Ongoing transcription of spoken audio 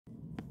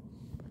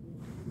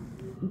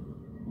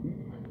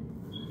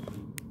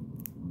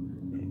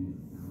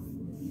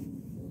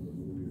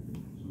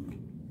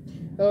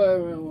Hello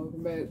everyone,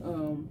 welcome back.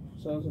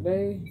 So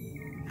today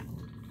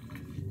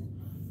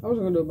I was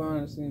gonna do a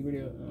behind the scenes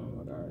video. Oh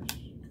my gosh.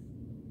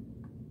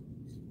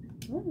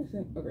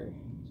 Okay,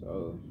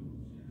 so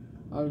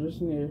I was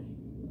just near.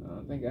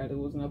 Thank God it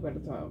wasn't up at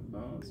the top.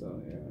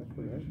 So yeah, that's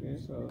pretty much good.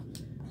 So,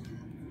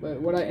 but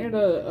what I ended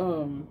up,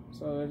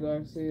 so as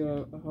I see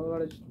a whole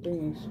lot of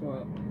things.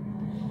 Well,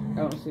 I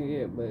don't see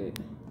it, but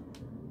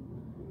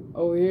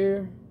over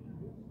here,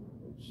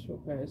 show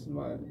past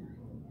somebody.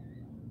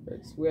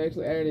 We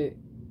actually added.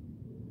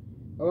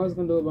 I was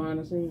gonna do a behind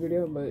the scenes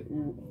video, but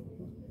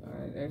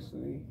I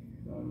actually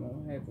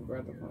had to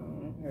grab the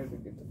phone, had to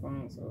get the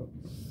phone, so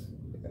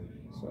yeah.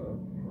 So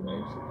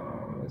we're actually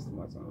gonna waste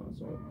my time.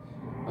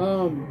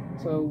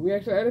 So we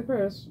actually added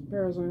Paris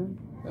in.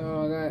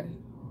 Got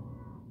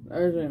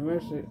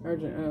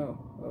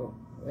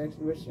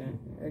expedition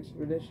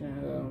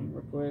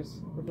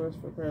request for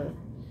Paris.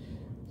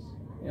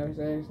 You know,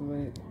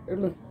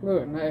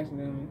 not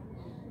accidentally.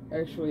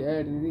 Actually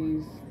added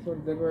these sort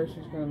of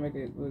decorations, kind of make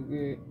it look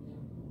good.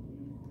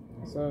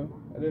 So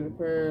I did the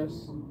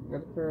Paris,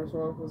 got the Paris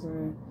waffles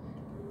in,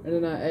 and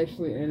then I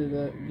actually ended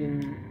up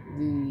getting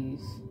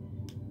these.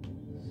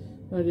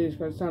 Oh Jesus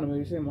Christ, time to move.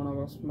 You see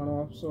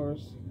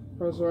Monophosaurus,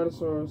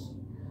 Proceratosaurus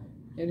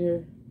in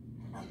here.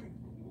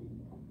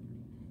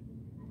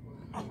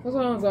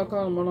 Sometimes I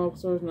call them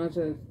Monophosaurus, not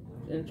just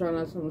and try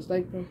not to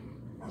mistake them,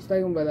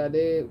 but I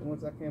did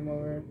once I came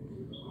over.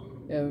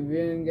 Yeah,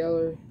 viewing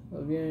gallery,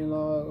 a viewing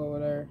log over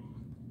there.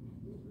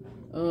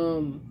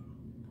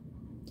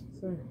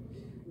 So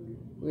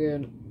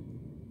we're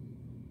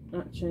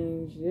not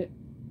changed yet.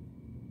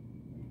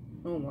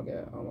 Oh my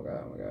god.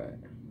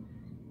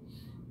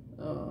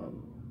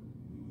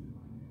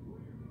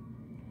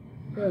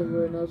 Yeah,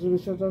 we're not really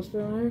shut up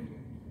still here.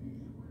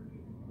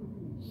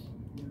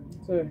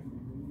 So,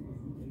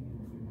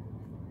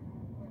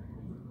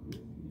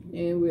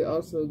 and we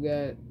also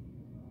got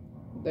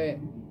that,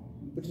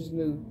 which is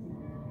new.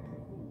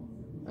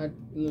 I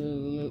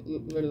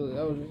literally,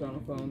 I was just on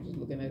the phone, just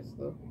looking at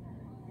stuff.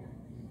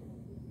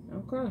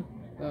 Okay.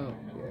 Oh,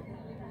 yeah.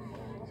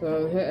 So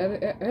I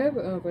have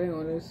the thing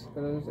on this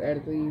because I just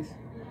added these,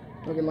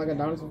 looking like a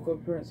dinosaur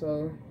footprint.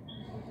 So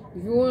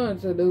if you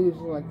wanted to do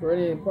like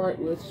creating a part,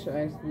 which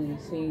I actually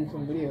seen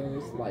some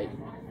videos, like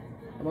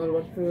I'm gonna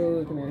watch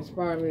videos and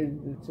inspire me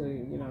to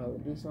you know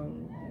do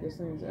some these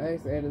things. I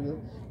actually added the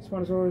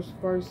Spinosaurus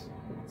first,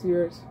 the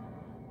T-Rex,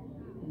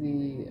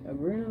 the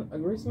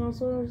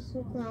Agrinosaurus,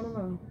 something. I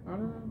don't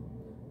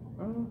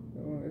know.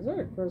 Is that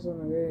a curse on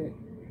the head?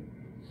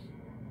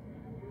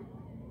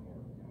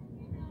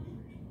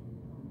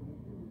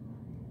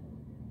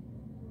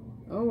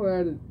 Oh, I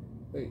added.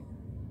 Wait.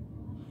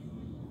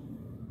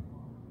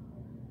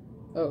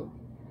 Oh.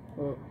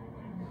 Well,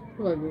 I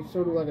feel like it's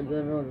sort of like a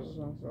Dreadnought or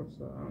something.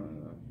 So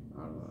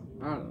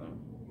I don't know.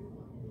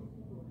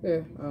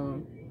 Yeah.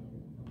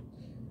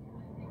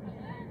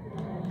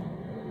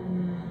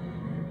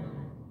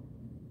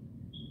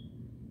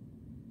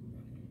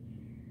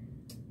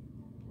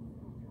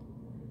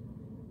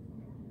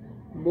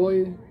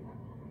 Boy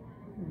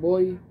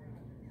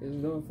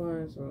is doing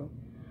fine. So.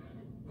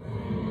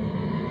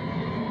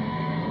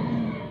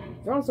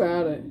 Don't say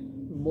how to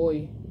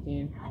boy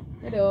again.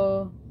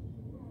 Hello.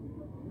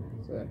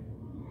 So,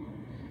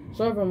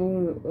 sorry if I'm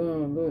moving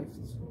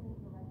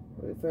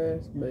really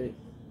fast, but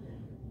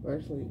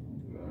actually,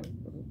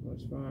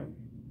 it's fine.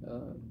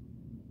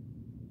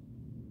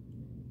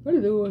 What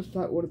to do was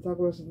talk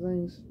about some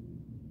things.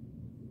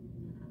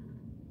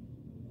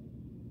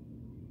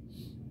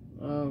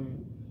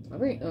 I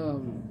think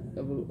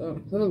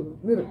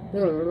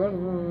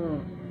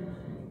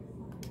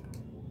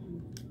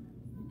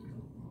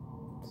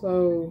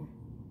so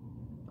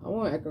I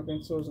want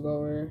Acros to go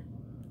over here.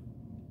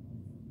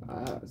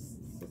 I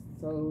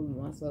told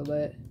myself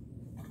that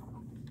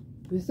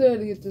we still had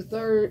to get the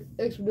third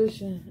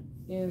expedition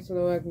in so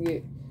that I can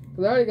get,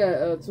 because I already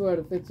got 2 out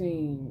of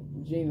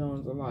 15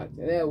 genomes unlocked,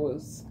 and that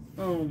was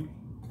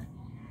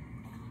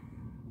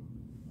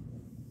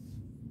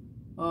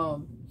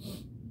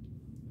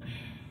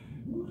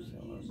what's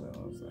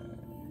that?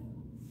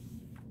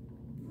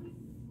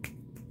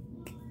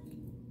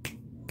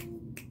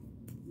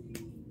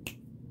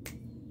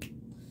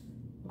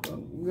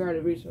 We already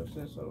researched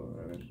this, so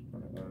let's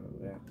gonna go to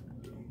that.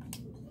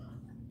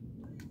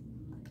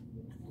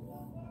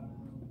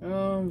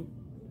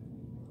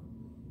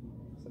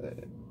 So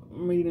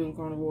medium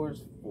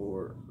carnivores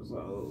 4.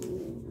 So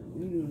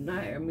we do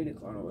not have medium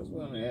carnivores.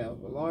 We only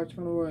have a large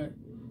carnivore,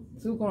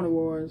 2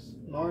 carnivores,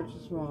 large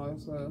and small.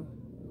 So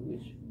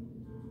which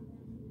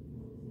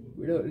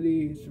we don't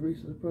need to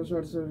reach the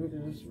post-rata survey to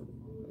just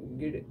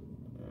get it.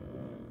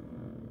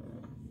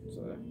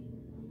 So.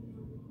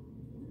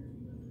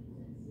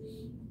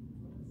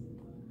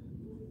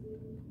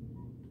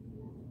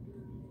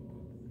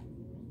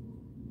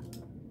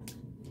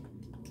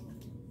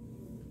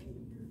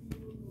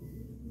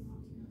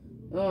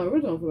 I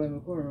really don't feel like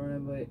recording right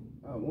now, but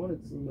I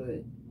wanted to,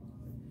 but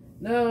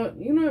no,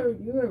 you ever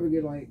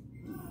get like,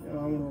 I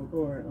want to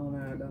record, oh no,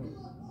 I don't.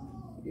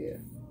 Yeah,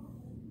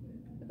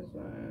 that's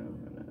why I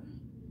am right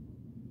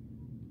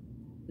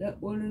Not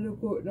wanting to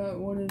record, not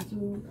wanting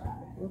to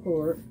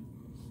record.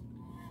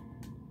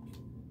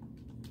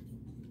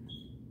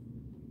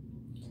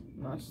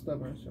 I'm not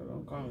stubborn, so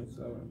don't call me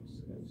stubborn.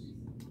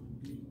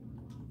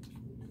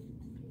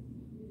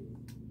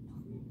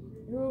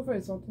 You will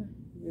face something.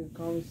 You can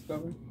call me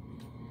stubborn.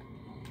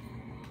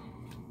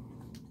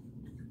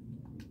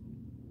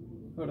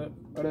 Hold up,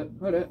 hold up,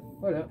 hold up,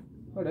 hold up,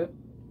 hold up,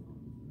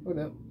 hold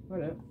up,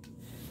 hold up.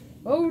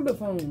 Hold the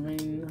phone,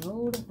 man.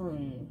 Hold the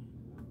phone.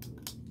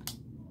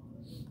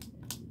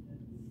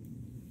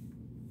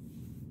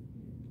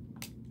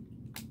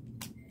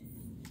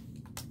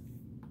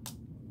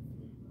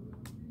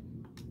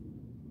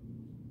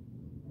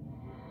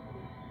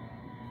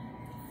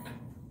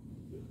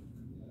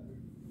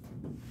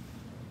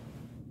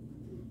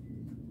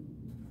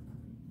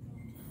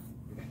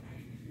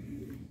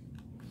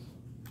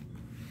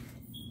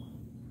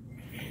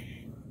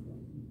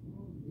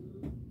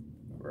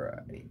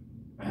 Right.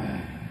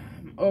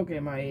 Okay,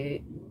 my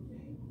head.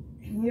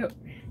 Yep.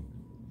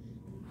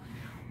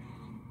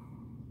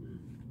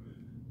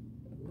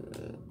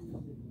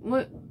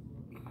 What?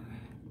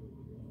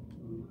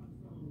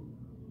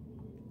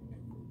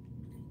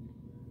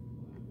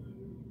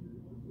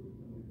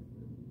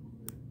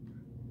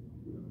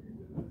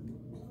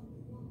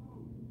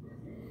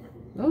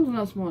 Those are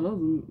not small,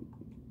 those are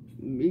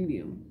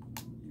medium.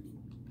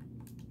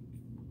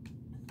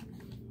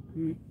 I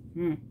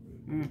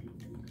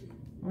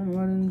don't know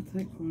why I didn't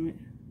take from it.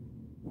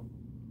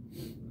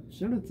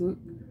 Should have took.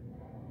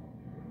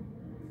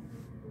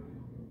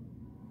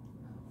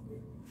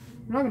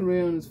 I'm not gonna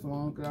be on this for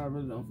long because I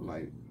really don't feel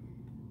like it.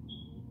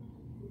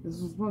 This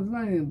is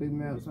not even a big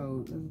map,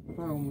 so it's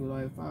probably gonna be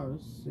like 5 or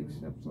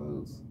 6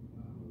 episodes.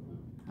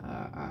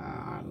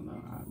 I don't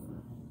know.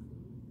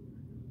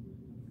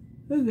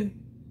 Okay.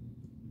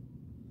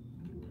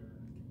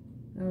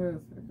 I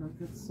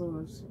get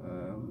source.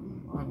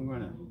 I'm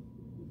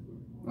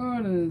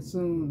gonna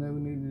assume that we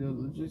need to do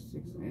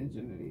logistics and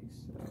genetics.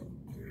 So.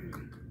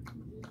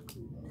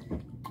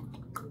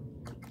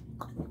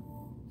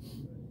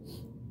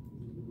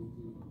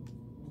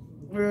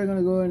 We're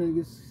gonna go ahead and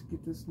get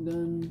this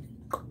done.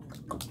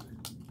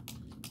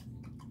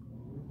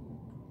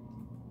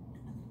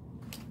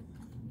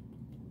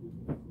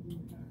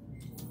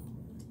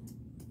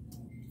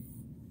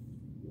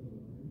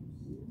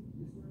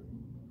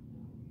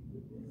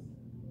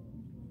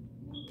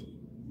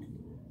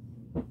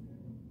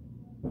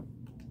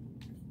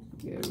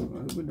 Yeah,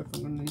 we're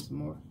definitely gonna need some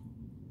more.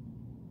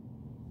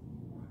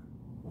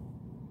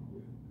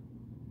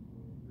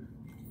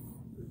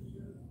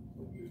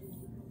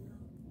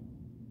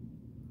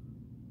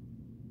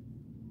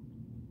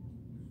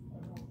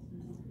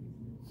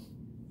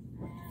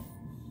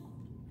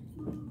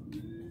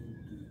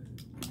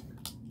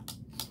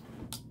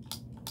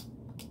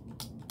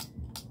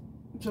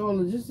 So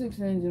logistics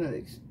and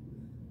genetics.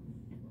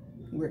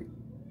 Great.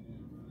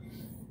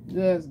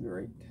 That's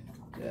great.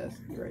 That's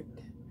great.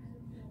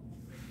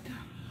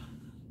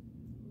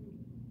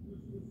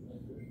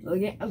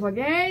 Okay, I was like,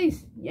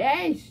 yes,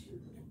 yes.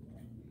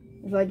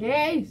 I was like,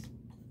 yes.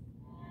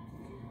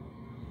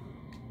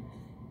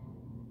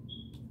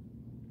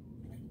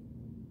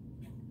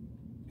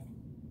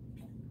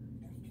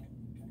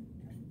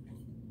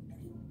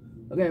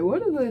 Okay,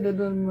 what is it that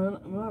doesn't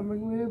not make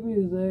me happy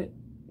is that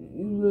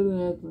you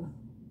really have to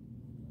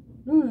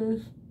do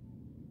this.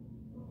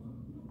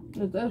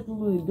 It's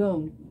absolutely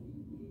dumb.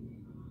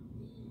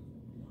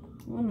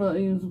 I'm not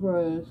even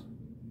surprised.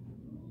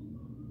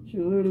 She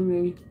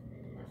literally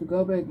to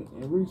go back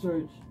and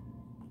research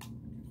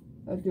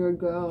after I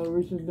got all the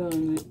research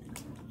done that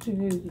she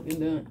needed to get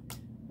done.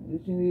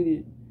 That she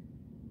needed,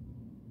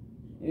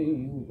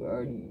 and you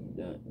already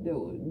done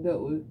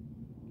dealt with.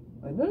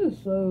 Like, that is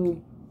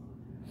so.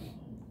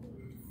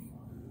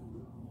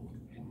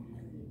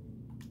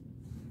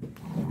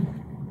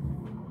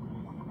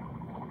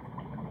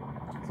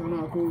 So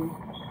not cool.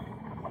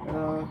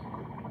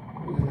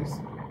 Yes.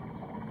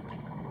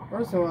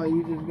 First of all,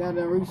 you just got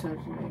done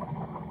researching it.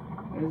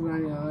 It's not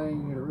even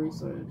letting you to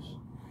research.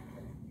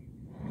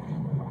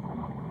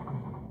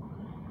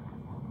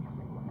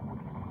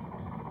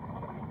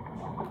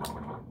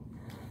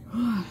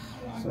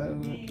 So.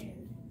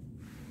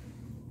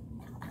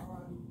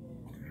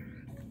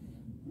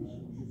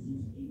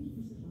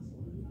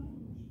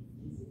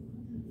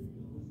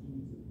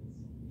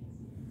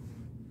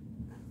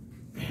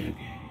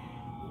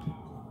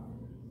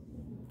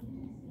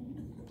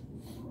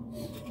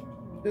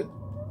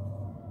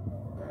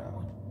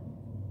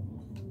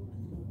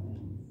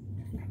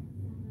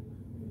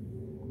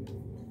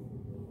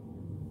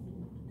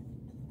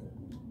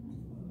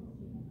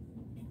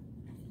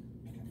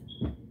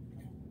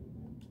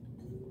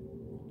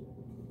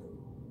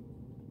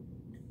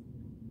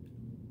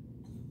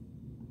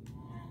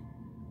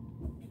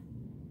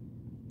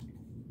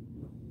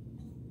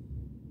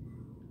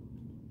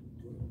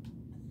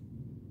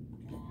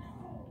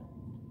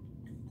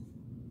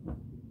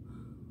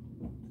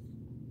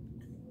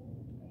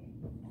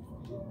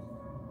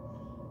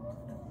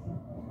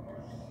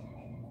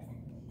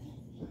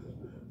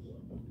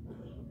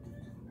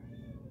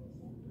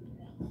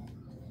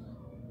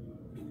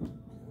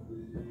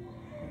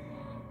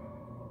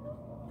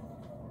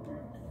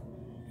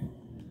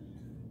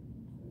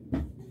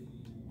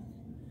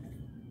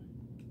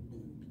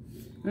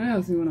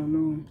 Now see what I'm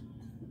doing.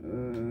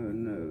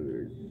 No.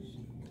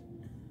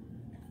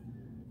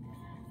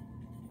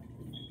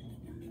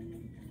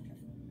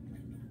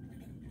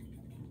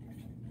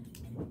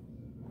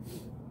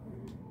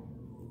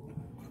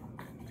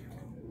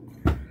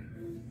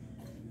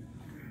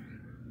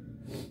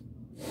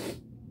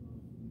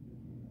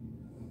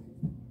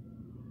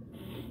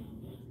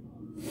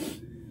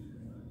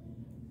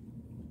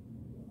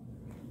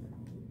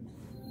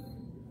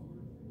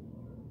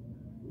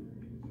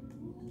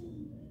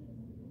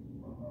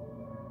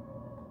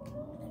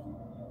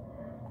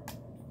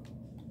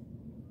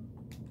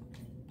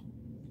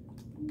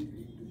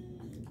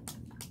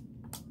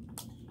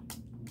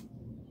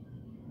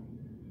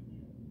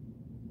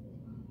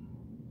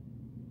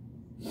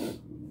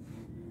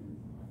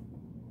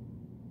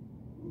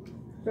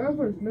 Try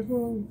for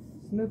sniffle.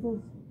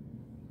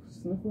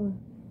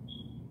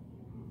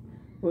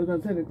 Well, it's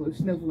not technically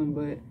sniffling,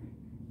 but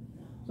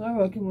sorry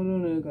about keep on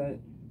doing that, guys.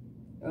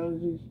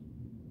 Allergies.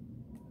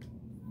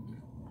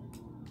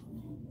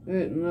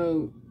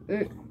 No.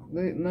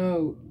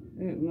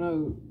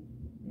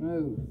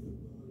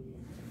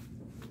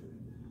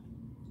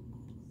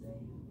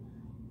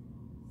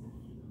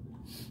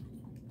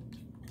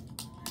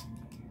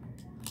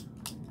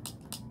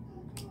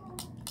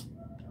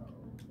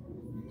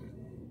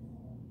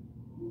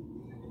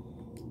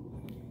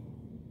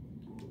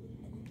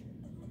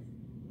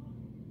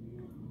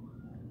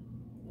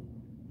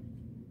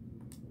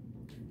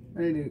 I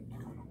need to.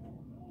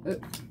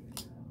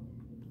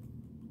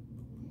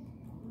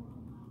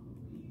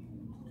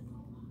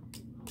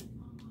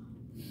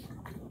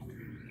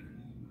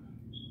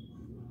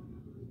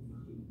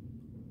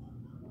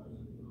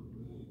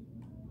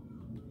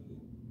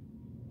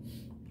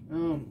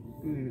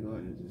 We need to go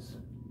ahead and just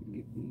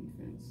get the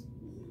fence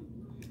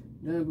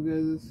done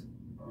because it's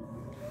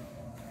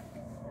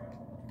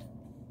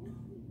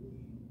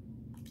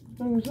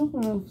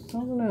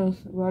something else.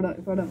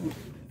 If I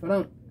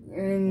don't,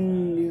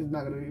 and it's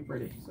not gonna be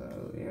pretty. So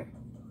yeah.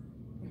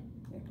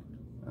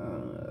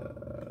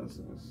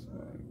 So let's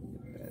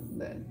get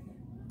that.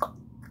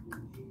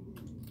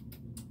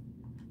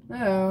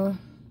 Now,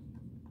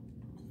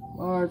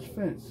 large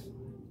fence.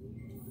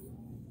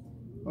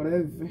 Or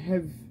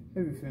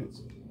heavy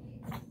fence.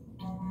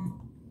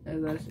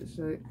 As I should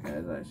say.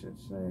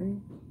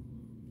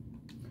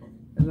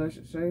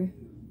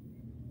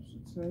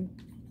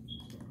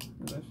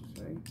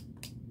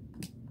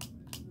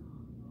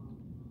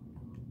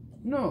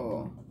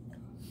 No.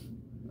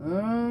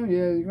 Yeah,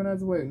 you're gonna have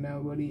to wait now,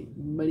 buddy.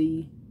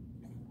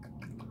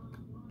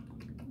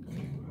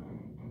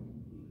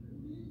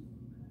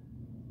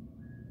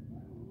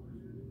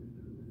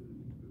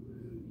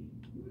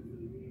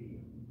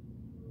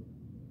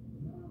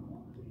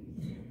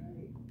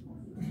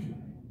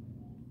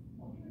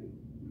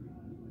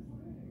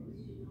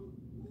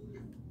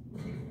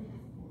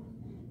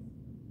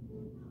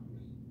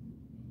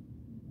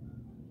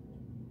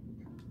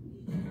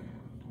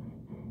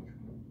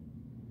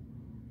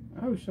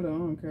 Oh, shut up. I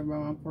don't care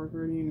about my park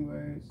already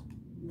anyways.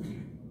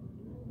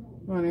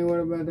 I ain't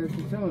worried about that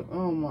shit.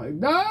 Oh my.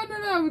 No.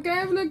 We can't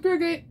have a little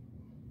cricket.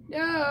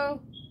 No.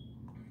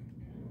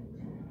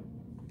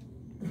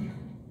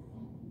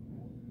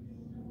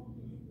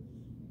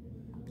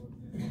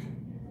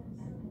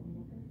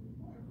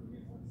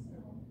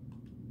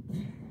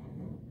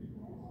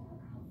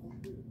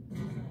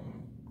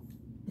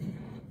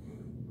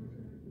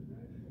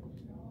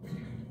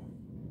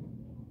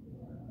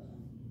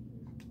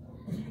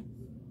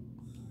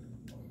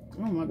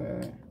 Oh my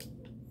God.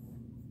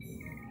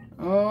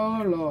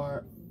 Oh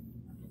Lord.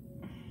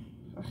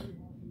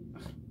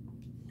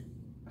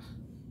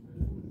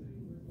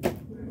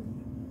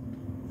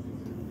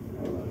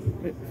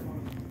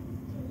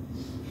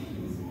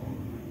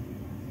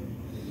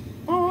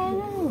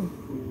 Oh.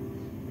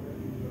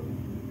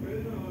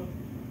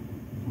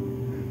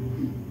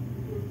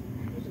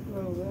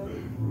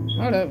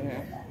 Hold up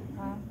here.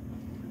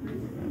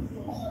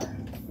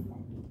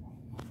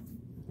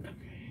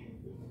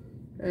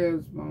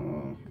 There's my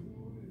mom.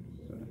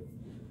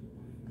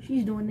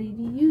 She's doing the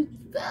youth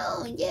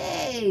phone,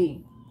 yay!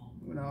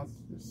 What else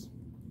is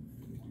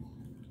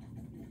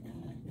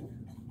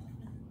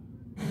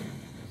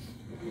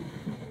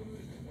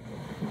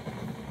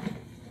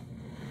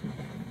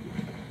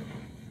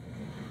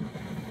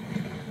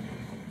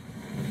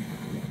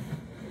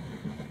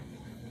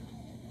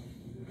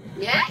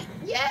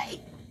Yay!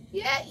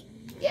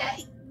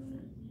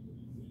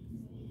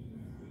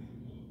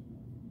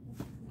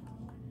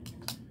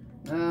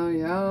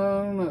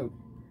 Y'all don't know.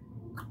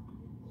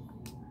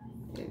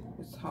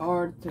 It's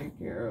hard to take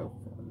care of.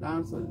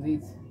 Dinosaurs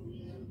needs.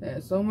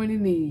 There's so many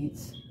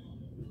needs.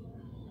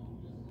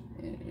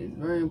 And it's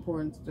very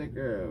important to take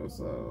care of.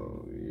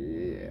 So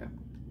yeah.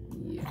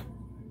 I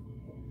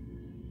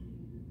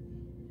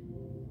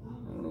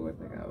don't know what I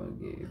think I would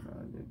get if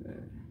I did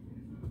that.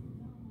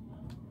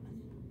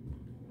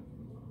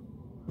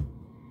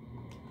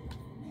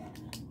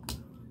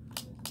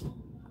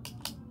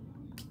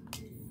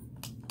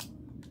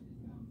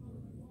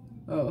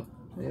 Oh.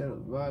 Yeah,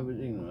 Vibe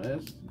Dino.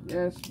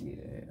 Yeah.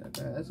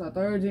 Okay, that's our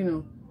third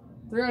Dino.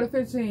 3 out of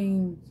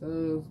 15. So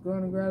let's go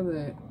ahead and grab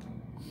that.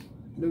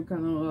 Do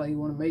kind of like you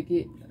want to make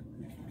it.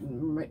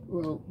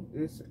 Well,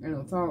 it's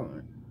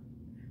intolerant.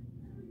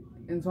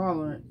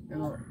 Intolerant. I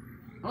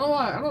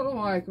don't know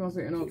why I can't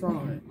say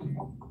intolerant.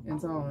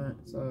 Intolerant.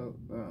 So,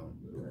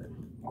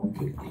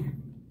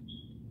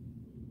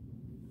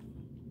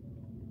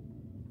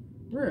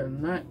 we're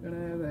not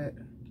gonna have that.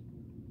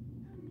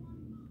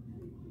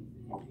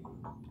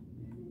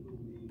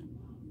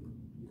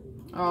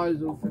 I always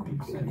do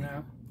 50%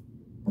 now.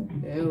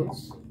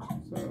 Else,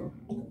 so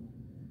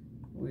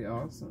we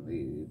also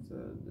need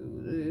to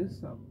do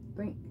this. I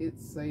think it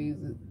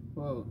saves it.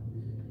 Well,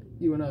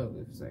 you know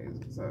if it saves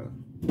it. So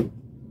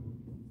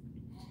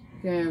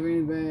can't have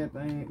any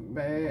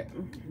bad.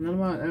 None of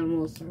my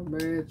animals have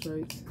bad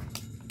traits.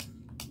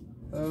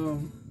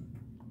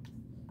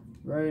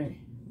 Very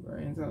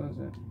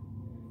intelligent.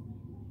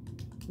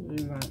 So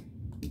you're gonna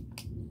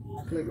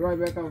click right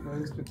back off of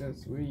this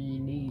because we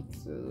need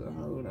to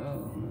hold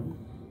on.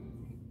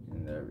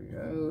 And there we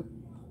go.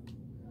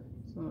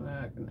 So now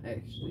I can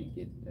actually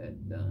get that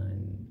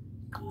done.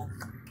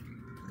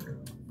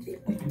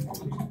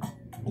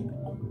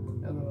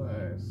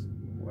 Otherwise,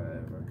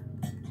 whatever.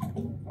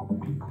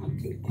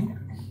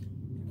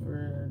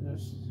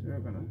 We're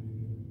gonna.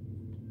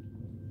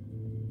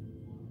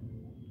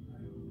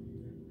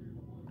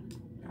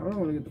 I don't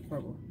want to get the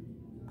purple.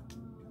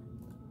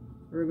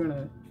 We're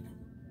gonna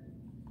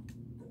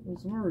do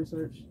some more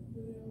research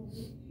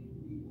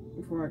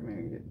before I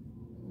can get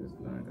this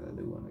done, because I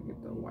do want to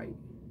get the white.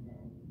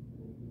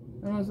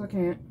 Unless I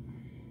can't.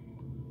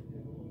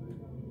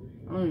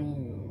 I don't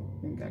even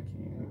think I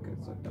can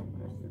because I don't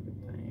have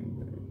everything.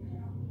 But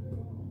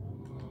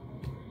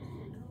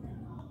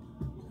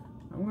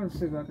I'm gonna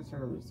see if I can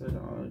start to research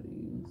all of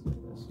these.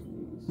 That's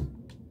these.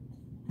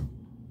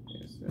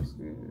 Yes, that's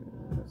good.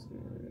 That's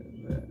good.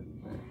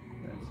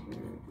 That's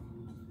good.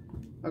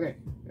 Okay.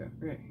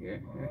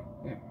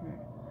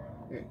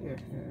 Yeah.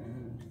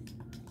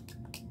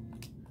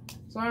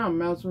 Sorry, I'm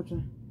mouse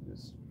switching.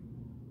 Just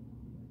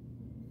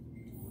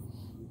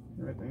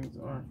everything's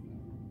on.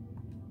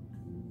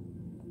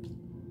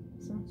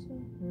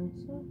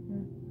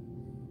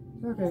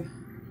 Okay.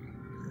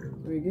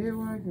 Can we get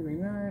one? Can we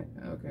not?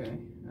 Okay.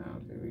 I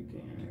don't think we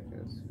can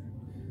because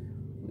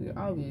we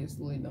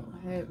obviously don't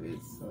have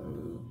it, so.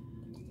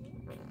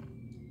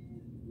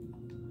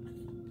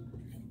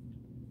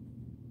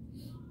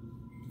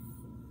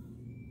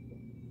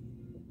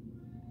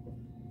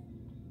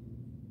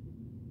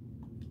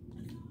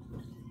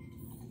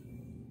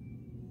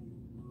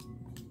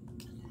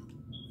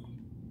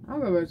 I'll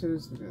go back to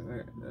this because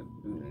I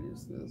do need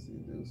this to do,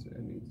 so I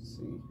need to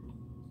see.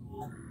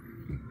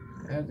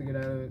 I have to get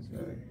out of it, so.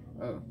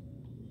 Oh.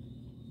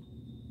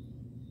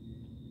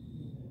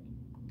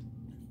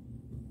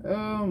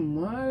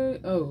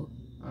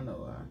 I know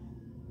why.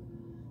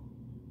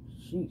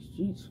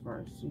 Jesus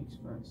Christ.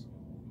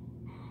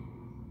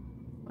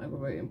 Like, we're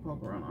waiting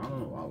poke around. I don't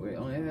know why we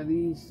only had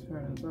these. I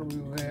thought we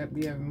would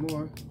be having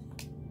more.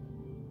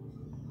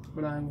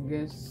 But I'm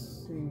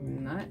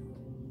guessing not.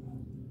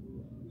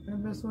 The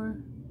best way.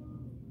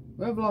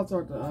 We have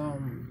Velociraptor.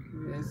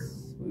 Yes,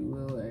 we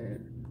will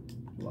add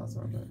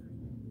Velociraptor.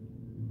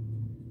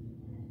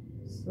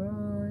 So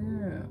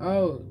yeah.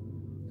 Oh,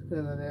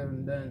 because I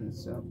haven't done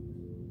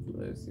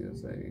Southwest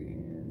USA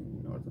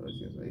and Northwest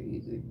USA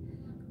easy.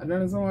 I've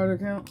done it on my other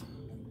account.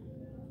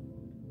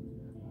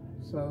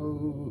 So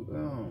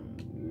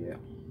yeah.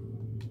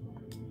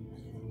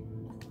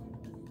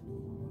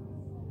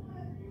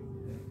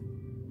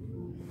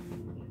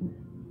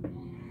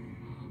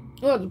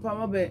 Oh, just pop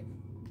my back.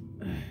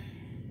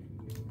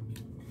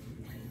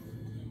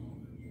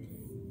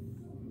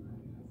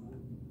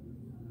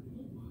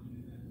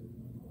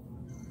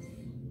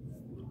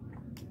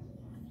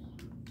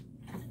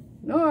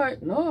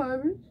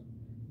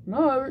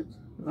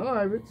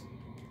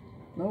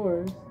 No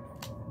worries.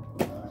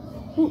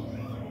 Ooh.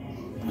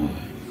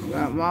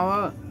 Got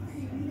mama.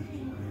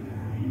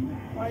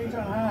 Why are you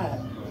trying to hide?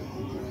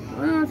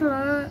 I'm not trying to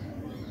hide.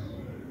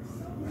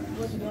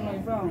 What you doing on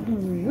your phone?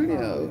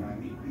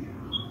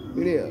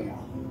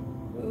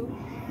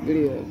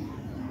 Video.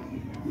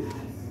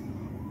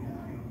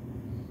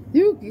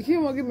 You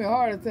won't give me a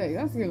heart attack.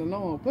 That's getting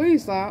annoying.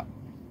 Please stop.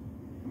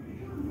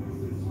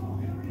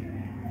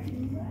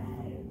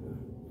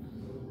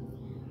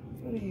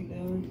 What are you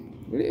doing?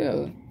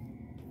 Video.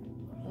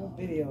 What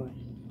videoing?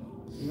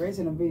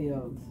 Erasing the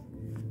videos.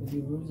 Because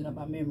you're losing up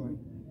our memory.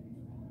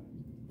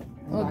 That's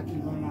why I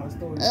keep running out of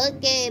stories.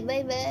 Okay,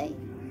 bye-bye.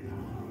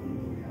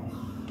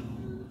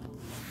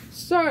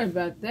 Sorry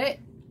about that.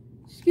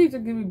 She keeps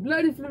on giving me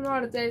bloody flipping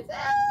heart attacks.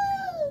 Ah!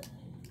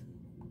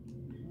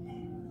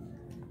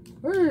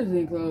 Where is the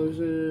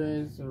enclosure?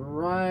 It's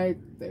right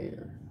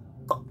there.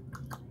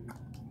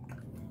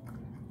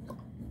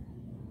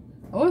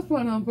 I was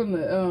planning on putting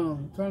the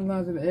turn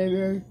lines in the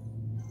aviary.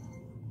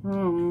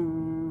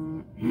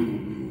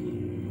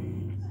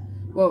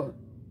 Well,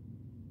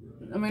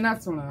 I mean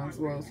not turn lines.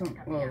 Well,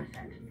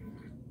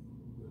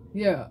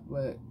 Yeah,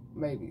 but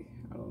maybe.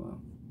 I don't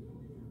know.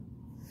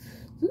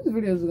 This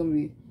video is gonna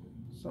be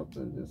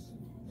something just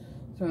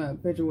trying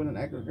to picture with an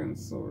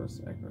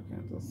Acrocantosaurus.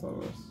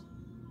 Acrocantosaurus.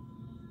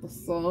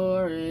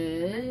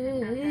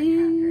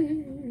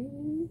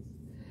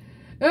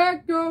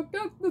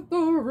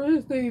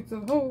 Acrocantosaurus needs to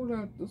hold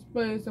out the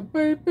space of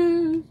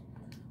papers.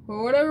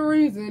 For whatever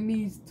reason,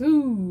 needs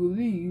two of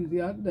these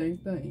goddamn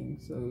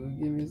things. So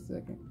give me a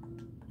second.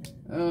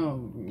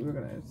 Look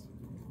at this.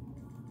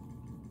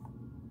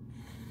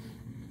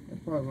 I'm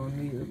probably gonna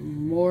need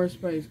more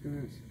space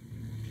because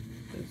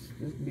it's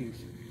this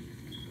beast.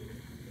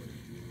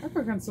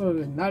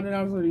 Acrocantosaurus is not an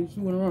dinosaur you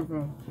want to run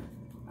from.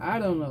 I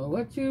don't know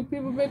what you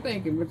people been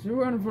thinking, but you're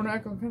running from an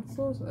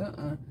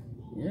Acrocantosaurus?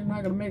 You're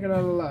not gonna make it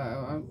out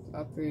alive.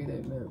 I'll tell you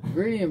that. They're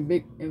gritty and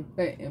big and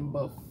fat and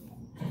buff.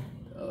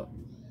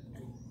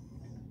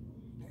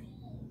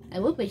 I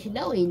will be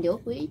snow in the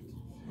week.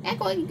 I'm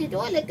going to do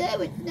the good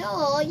with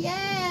snow.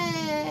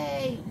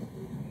 Yay!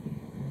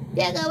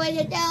 They're going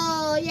to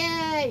snow.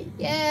 Yay!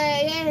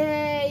 Yay!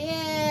 Yay!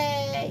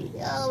 Yay!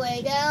 Oh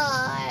my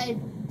god!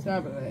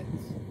 Stop it.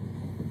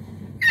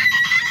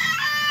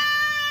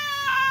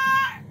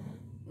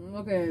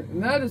 Okay,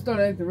 now I just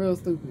started acting real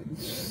stupid.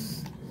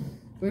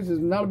 Which is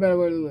not a bad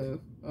way to live.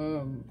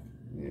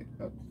 Yeah.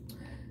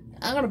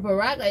 I'm gonna put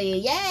rock on you.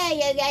 Yay!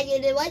 You got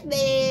you to watch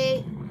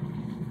me.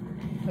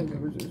 Okay,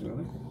 we're just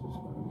gonna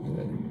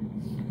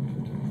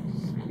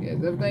he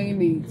has everything he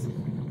needs.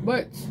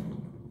 But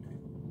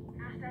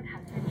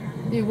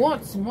he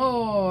wants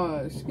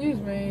more. Excuse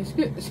me.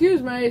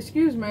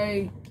 Excuse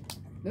me.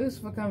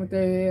 Lucifer coming through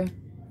here.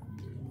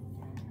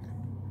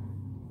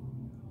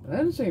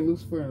 I just ain't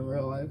Lucifer in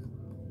real life.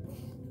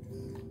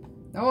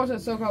 I watched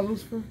that show called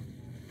Lucifer.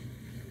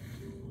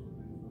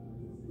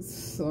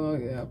 So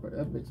yeah,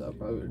 that bitch I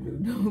probably do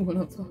know what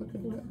I'm talking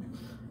about.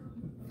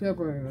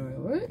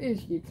 What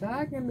is she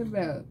talking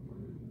about?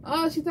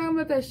 Oh, she's talking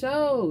about that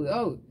show.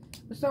 Oh,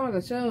 she's talking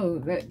about the show.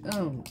 That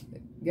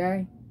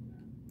guy.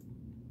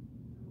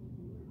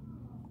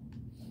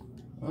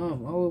 I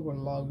will put a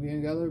log view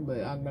together,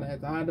 but I'm gonna have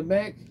to hide the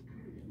back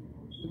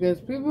because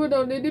people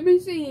don't need to be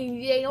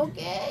seen. Yeah,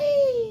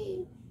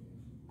 okay.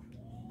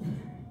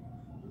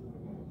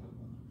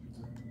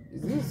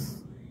 Is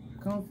this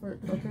comfort?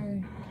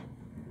 Okay.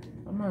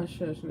 I'm not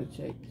sure. I should have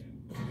checked.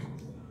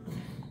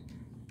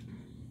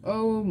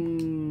 Oh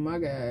my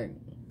god.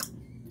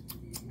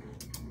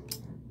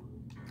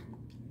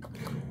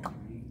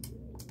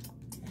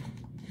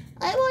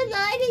 I won't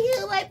lie to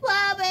you, I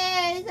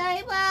promise.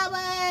 I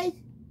promise.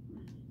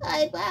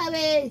 I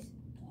promise.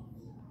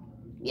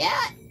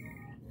 Yeah.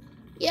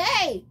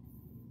 Yay.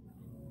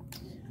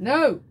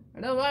 No,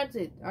 I don't want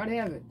it. I already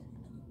have it.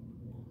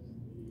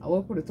 I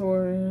will put a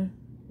tour in.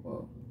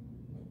 Whoa.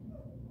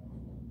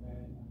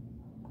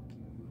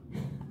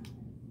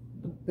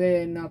 The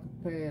bed, not the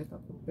past.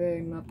 Not the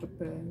bed, not the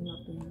past.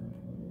 Not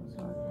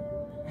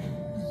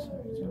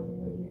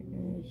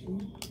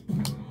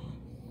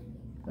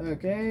the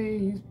okay,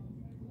 he's.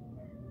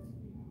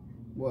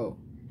 Whoa.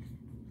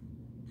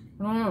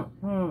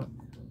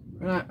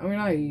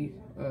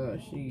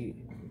 She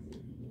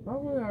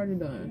probably already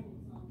done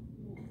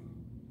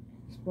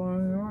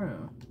exploring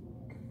around.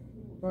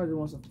 Probably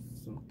wants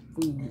some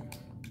food.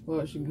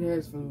 Well, she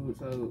has food,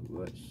 so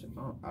but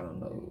I don't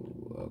know.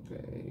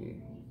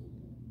 Okay.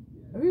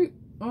 Have you?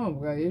 Oh my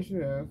god, yes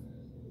you have.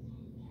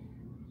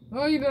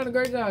 Oh, you're doing a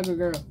great job, good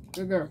girl.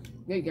 Good girl.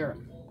 Good girl.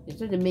 You're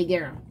such a big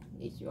girl.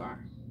 Yes, you are.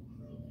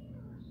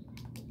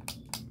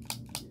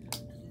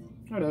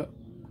 Hold up.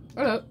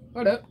 Hold up.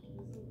 Hold up.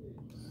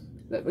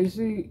 Let me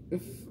see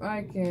if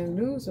I can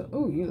do some.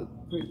 Oh, you look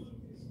pretty.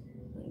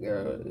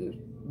 Girl is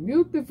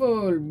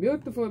beautiful.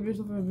 Beautiful,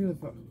 beautiful,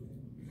 beautiful.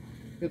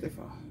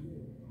 Beautiful.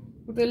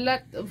 With a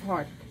lot of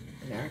heart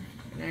in there.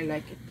 And I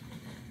like it.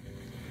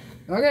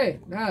 Okay,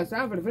 now it's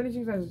time for the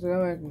finishing touches.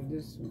 So I can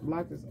just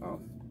block this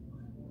off.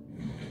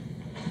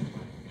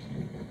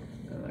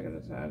 And I gotta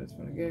tie this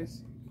from the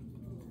gas.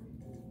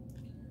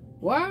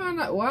 Why am I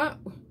not? Why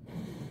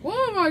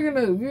am I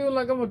gonna view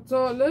like I'm a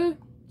toddler?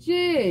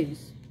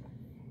 Jeez.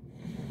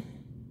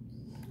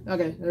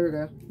 Okay, there we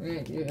go.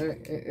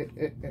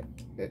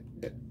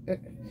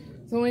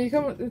 So when you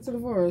come into the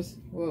forest,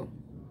 well,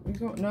 you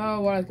come,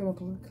 no, why I come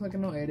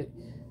clicking on edit.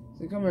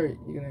 So you come here,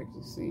 you can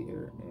actually see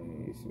here,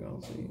 and if you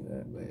don't see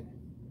that, but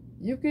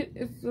you can.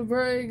 It's a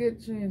very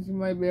good chance you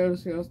might be able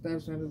to see our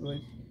steps in the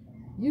place.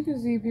 You can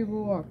see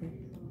people walking.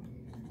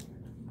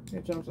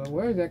 Hey, so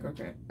where's Acro?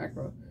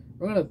 Acro.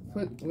 We're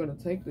gonna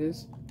take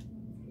this.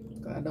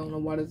 I don't know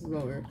why this is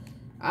over here.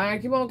 I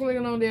keep on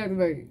clicking on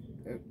deactivate.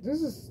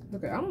 This is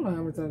okay. I don't know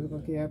how many times it's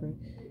gonna keep happening.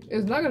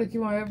 It's not gonna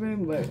keep on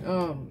happening, but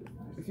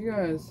if you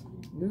guys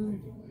do,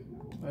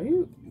 are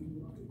you?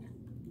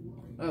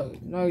 Oh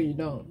no, you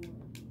don't.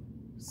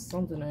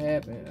 Something that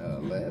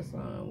happened last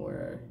time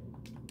where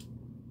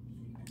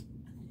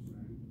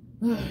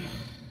you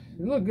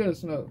look good as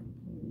snow.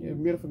 You're a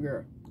beautiful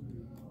girl.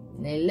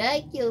 I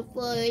like you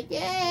for it.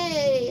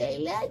 Yay! I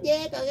love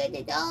it. I'll get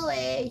it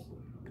always.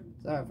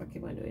 Sorry if I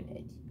keep on doing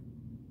that.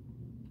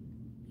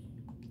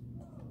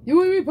 You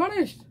will be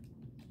punished.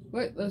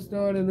 Wait, let's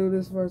go ahead and do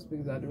this first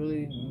because I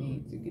really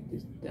need to get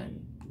this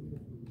done.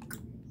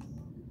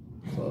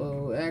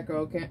 So,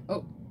 Acro can't.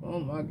 Oh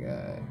my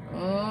god.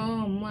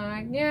 Oh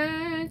my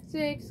god.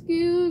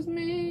 Excuse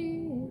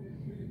me,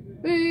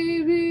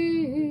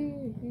 baby.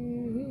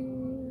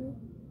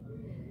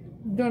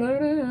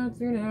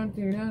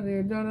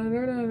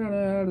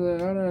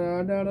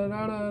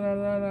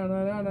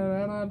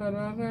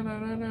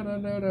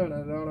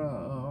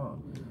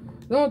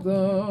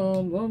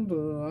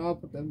 I'll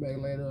put that back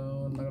later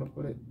on. I'm not gonna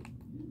put it.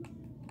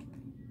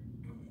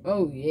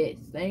 Oh yes,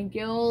 thank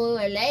you.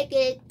 I like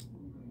it.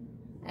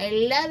 I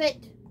love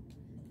it.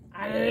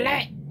 I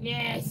like it.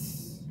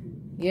 Yes.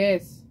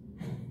 Yes.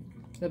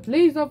 But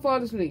please don't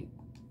fall asleep.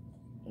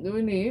 Do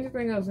we need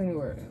anything else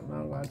anywhere?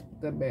 I'm gonna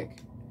put that back.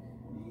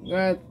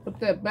 Guys, put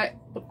that back.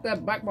 Put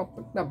that back.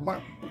 Put that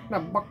back. Put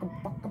that back.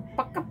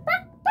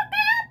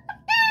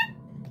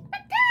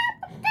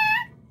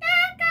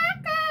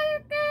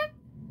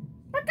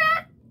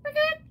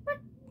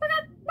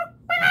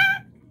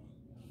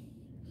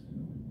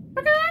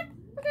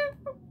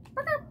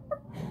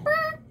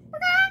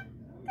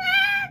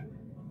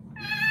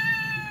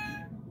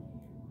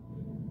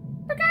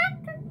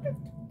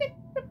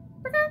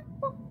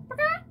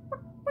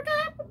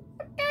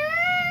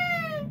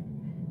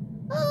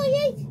 Oh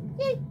yes,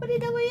 yes, put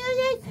it over here,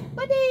 yes,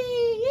 put it,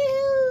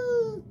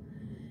 you.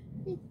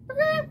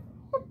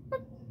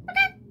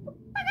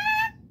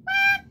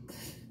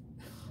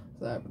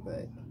 Sorry for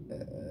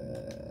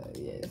that.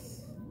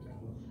 Yes.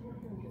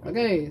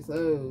 Okay,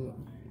 so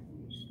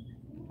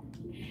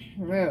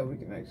yeah, we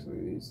can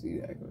actually see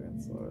the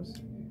Acros source.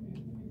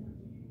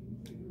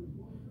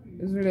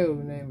 This video will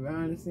be named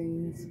Behind the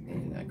Scenes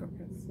in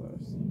Acros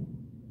source.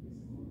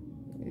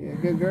 Yeah,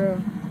 good girl.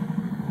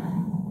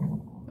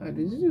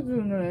 Did you just do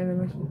another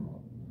animation?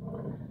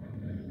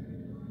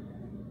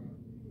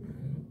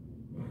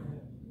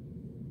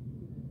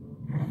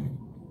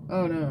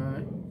 Oh no,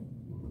 alright.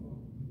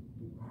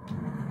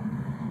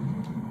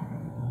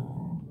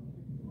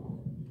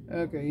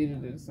 Okay, you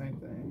just did the same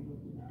thing.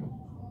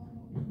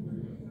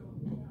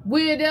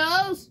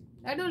 Weirdos!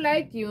 I don't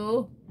like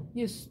you.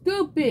 You're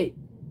stupid.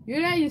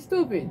 You're not, you're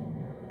stupid.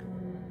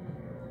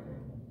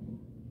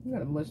 You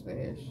got a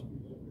mustache.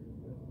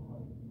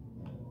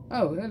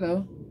 Oh,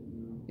 hello.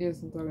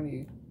 Yes, I'm talking to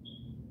you.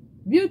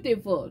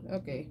 Beautiful.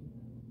 Okay.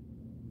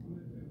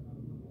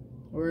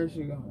 Where is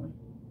she going?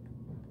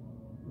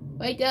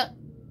 Wake up.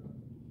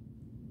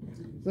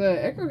 So,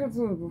 Acros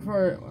would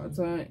prefer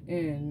time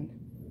in.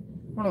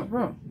 Hold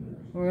on.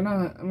 We're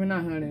not. I mean,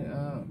 not hunting.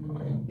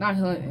 Not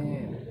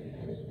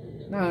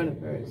hunting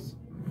first.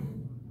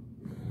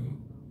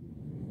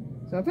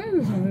 So I think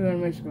this is a new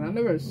animation. I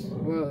never.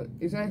 Well,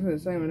 it's actually the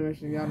same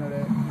animation. Y'all know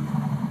that.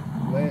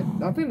 But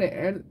I think they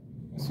added.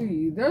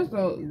 See, there's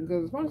no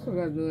because Sponsor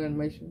got a new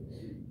animation.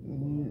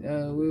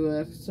 We will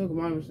have to took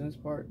moments in this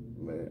part,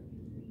 but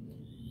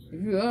if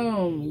you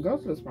go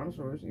to the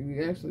sponsors, if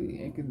you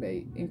actually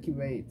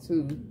incubate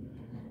too,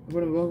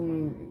 put them both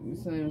in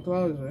the same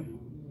enclosure.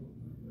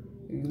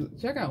 You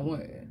check out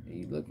one, and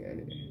you look at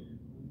it.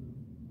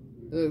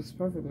 It looks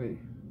perfectly.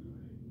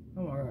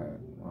 Oh my god!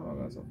 Why am I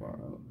going so far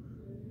out?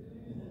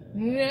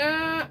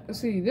 Nah.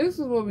 See, this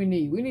is what we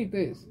need. We need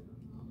this.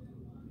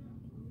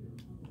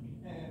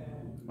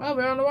 Oh,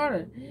 we're on the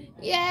water.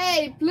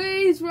 Yay!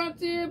 Please,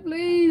 Frontier,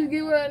 please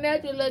give it a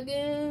natural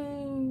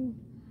lagoon.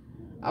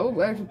 I would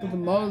actually put the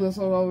Moses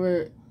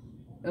over it,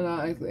 and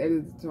I'll actually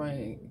edit the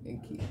terrain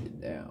and keep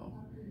it down.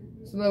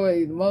 So that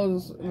way the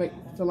Moses make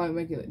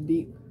it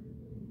deep.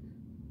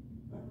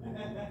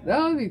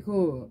 That would be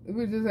cool. If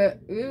we just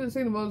had, if we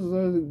seen the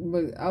Moses,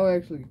 but I would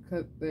actually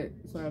cut that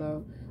side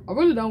off. I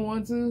really don't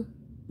want to.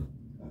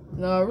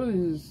 No, I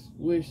really just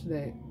wish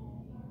that,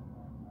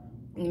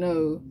 you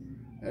know,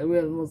 we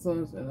have more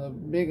sons in a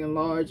big and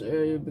large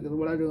area because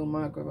what I do in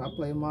Minecraft, I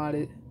play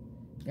modded.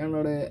 Y'all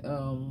know that,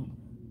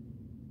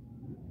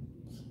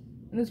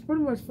 and it's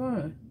pretty much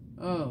fun,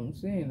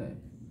 seeing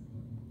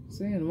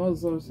the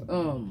Moses,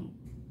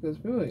 because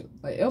people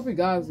like LP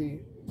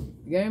Gazi,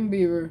 Game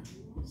Beaver,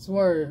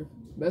 Swerve,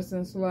 Best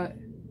in Slot,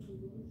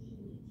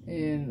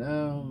 and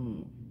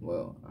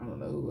well, I don't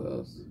know who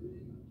else.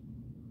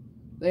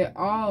 They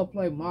all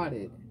play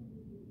modded,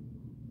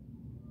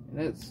 and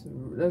that's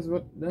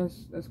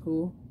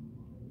cool.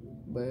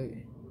 But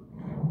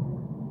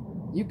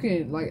you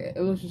can like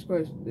Illustra's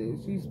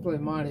question. She's play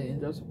modded and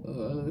just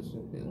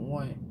Illustra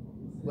one,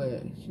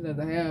 but she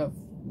doesn't have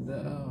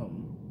the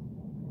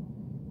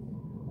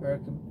her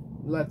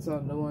lets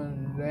on the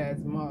one that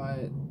has the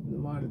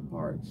modded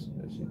parts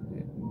that she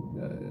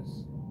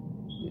does.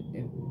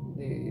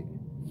 It.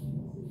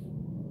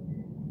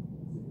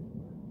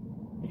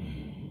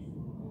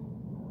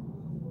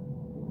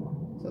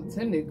 So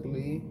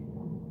technically,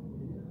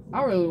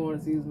 I really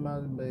want to use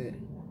modded, but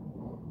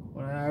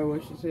when I heard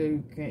what she said,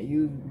 you can't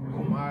use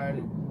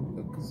modded.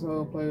 The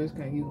console players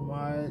can't use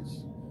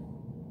mods.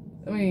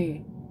 I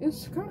mean,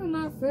 it's kind of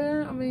not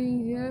fair. I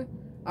mean, yeah,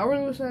 I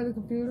really wish I had a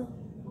computer.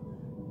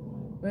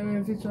 Maybe in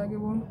the future I get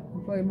one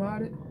and play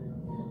modded.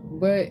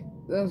 But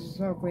that's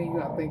something you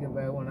gotta think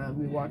about when I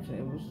be watching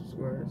Endless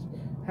Squares.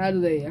 How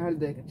do they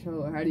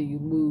control it? How do you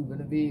move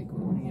in a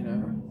vehicle, you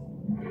know?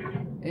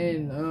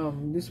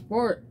 And the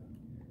sport,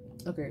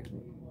 okay.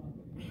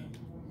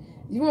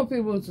 You want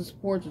people to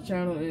support your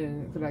channel,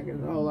 and cause I get a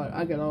whole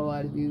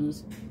lot of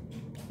views.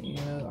 You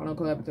know, I don't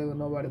collaborate with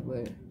nobody,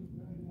 but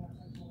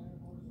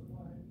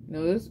you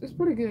know, it's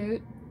pretty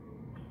good.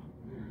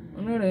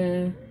 On the other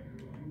hand,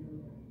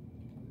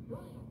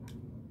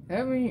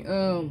 having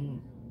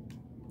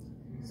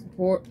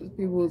support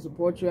people who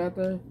support you out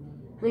there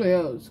really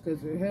helps,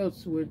 because it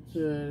helps with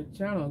your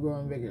channel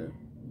growing bigger.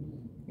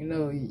 You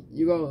know,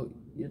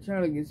 your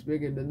channel gets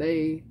bigger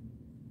day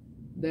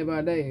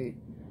by day.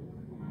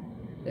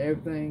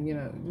 Everything, you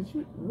know.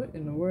 What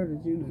in the world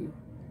did you do?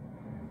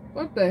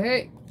 What the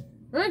heck?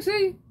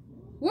 Rexy?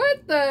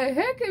 What the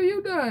heck have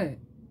you done?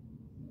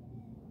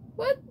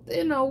 What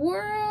in the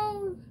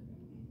world?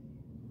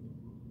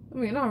 I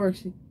mean, not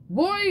Rexy.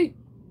 Boy!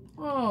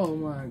 Oh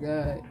my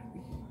god.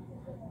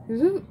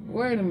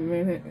 Wait a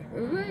minute.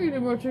 Is there any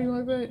more trees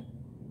like that?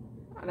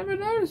 I never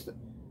noticed it.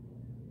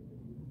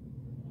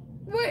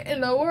 What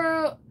in the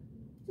world?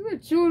 You been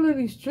chewing on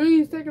these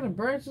trees, taking the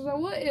branches off.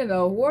 What in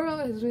the world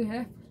has been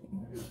happening?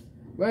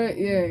 But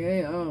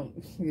yeah,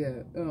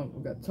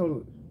 got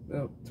totally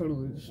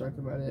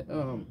distracted by that.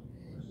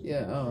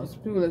 So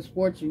people that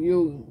support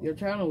you, your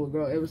channel will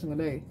grow every single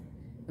day.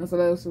 And so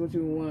that's what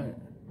you want.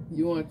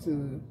 You want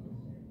to,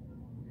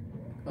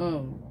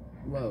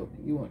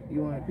 you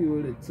want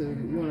people to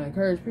you want to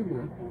encourage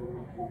people,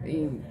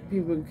 and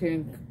people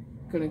can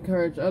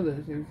encourage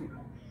others if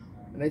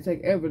they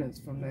take evidence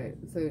from that.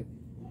 So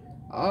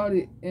all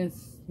the,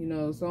 you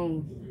know,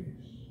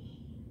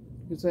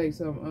 you take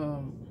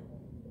some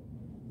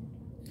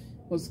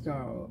what's it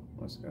called?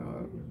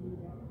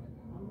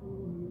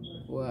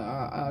 Well,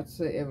 I'd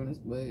say evidence,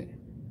 but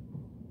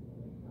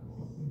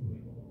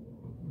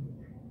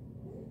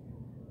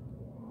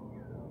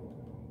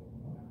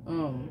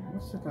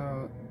what's it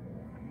called?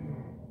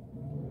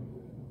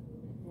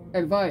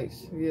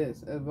 Advice.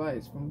 Yes,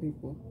 advice from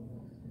people.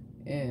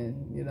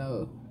 And, you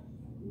know,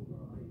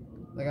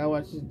 like I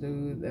watch this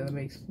dude that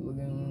makes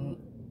lagoons.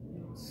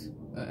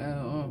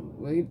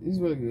 Well, he's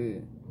really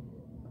good.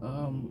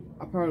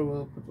 I probably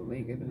will put the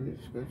link in the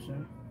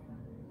description.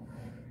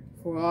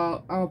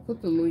 I'll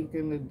put the link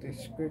in the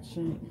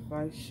description if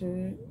I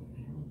should.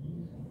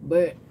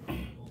 But,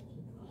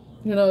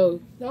 you know,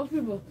 those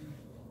people,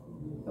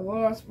 a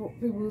lot of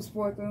people who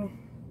support them,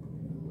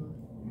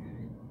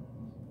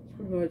 it's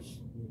pretty much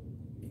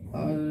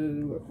what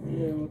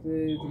it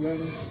is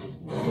together.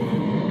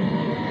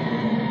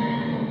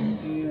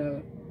 You know,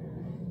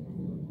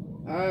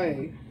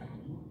 I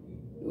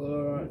do a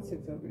lot of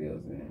TikTok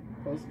videos and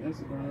post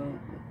Instagram.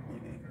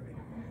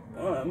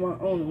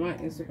 On my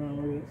Instagram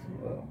reels,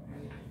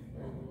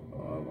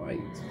 my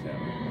YouTube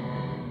channel,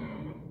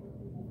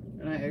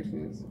 and I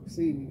actually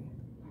succeed.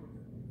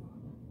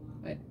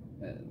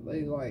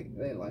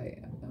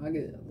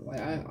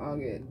 I'll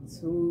get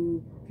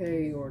 2K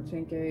or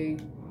 10K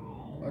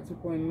or 2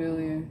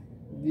 million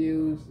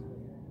views.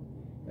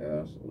 Yeah,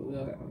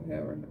 I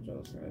have right now, so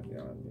if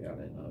y'all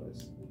didn't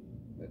notice.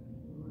 But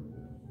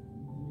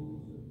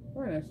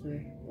right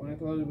actually, when I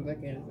close it, but I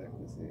can't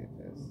exactly see it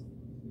because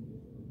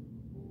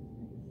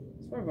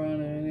it's probably on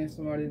there, and then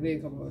somebody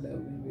did come over, that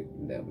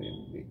would be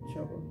in big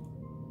trouble.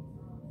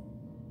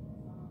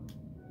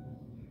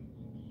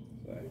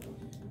 So,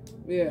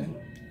 yeah.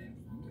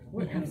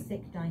 We have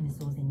sick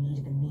dinosaurs in need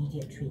of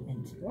immediate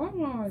treatment. Why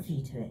am I?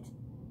 See to it.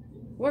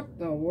 What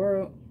the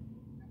world?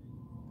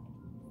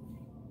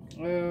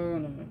 Oh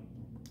no.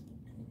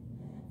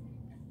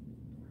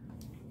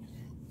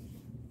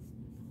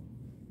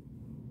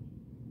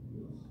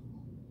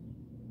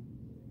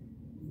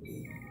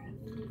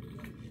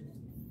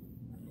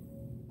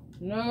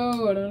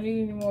 No, I don't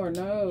need any more.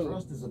 No.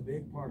 Trust is a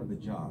big part of the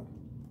job.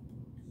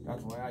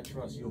 That's why I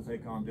trust you'll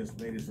take on this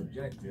latest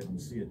objective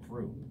and see it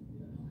through.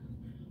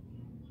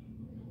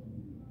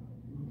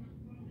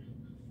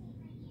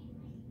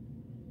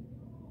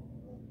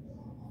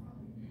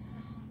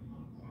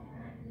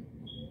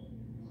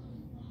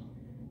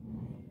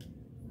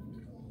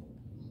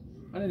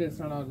 I need to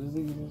turn off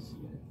diseases.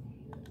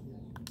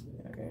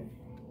 Okay.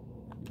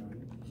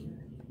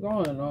 Go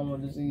on a normal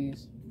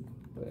disease,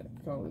 but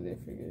probably they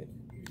figured it.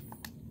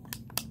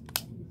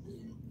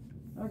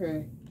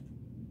 Okay.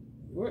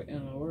 What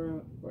in the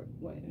world?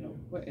 What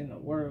in the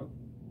world?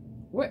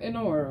 What in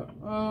the world?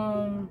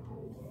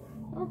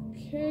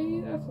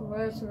 Okay, that's the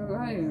last one.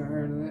 I ain't even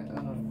heard of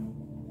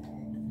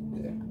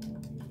that.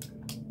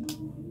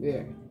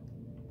 Yeah.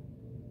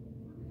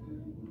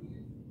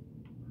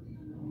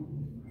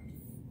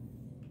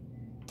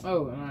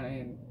 Oh, and I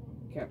ain't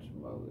capture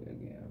mode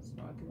again,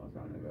 so I keep on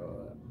trying to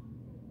go up.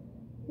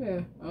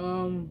 Yeah,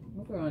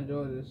 hope y'all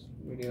enjoyed this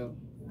video.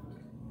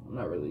 I'm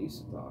not really used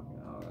to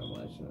talking all that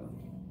much, so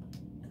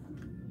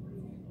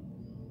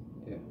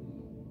yeah.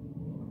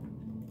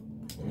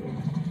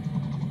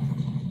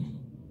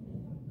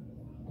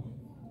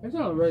 It's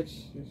not Rex,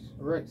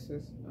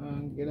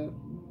 get up.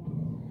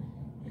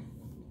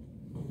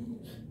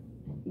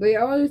 They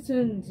always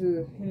tend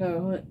to, you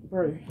know, hunt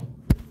prey.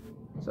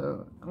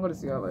 So I'm gonna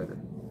see y'all later.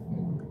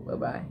 Bye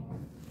bye.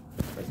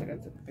 First I gotta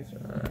take a picture.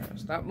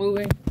 Stop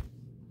moving.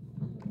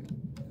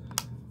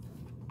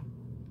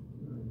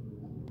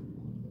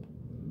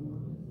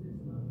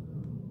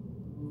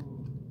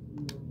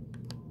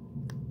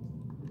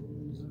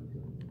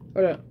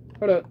 Hold up,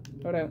 hold up,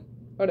 hold up,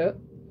 hold up,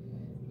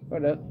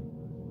 hold up.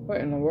 What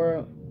in the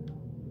world?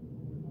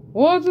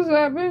 What just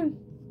happened?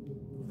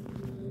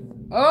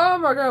 Oh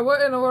my god,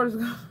 what in the world is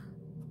going on?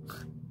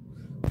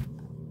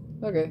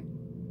 Okay.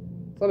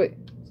 Stop it.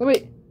 Stop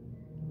it.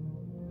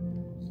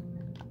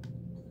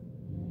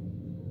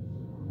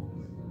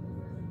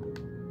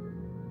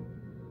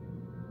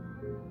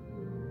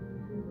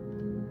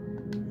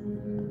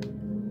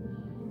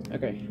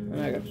 Okay,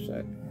 and I got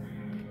shot.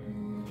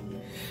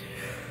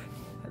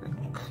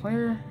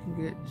 Clear,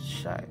 get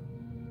shot.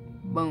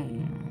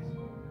 Boom.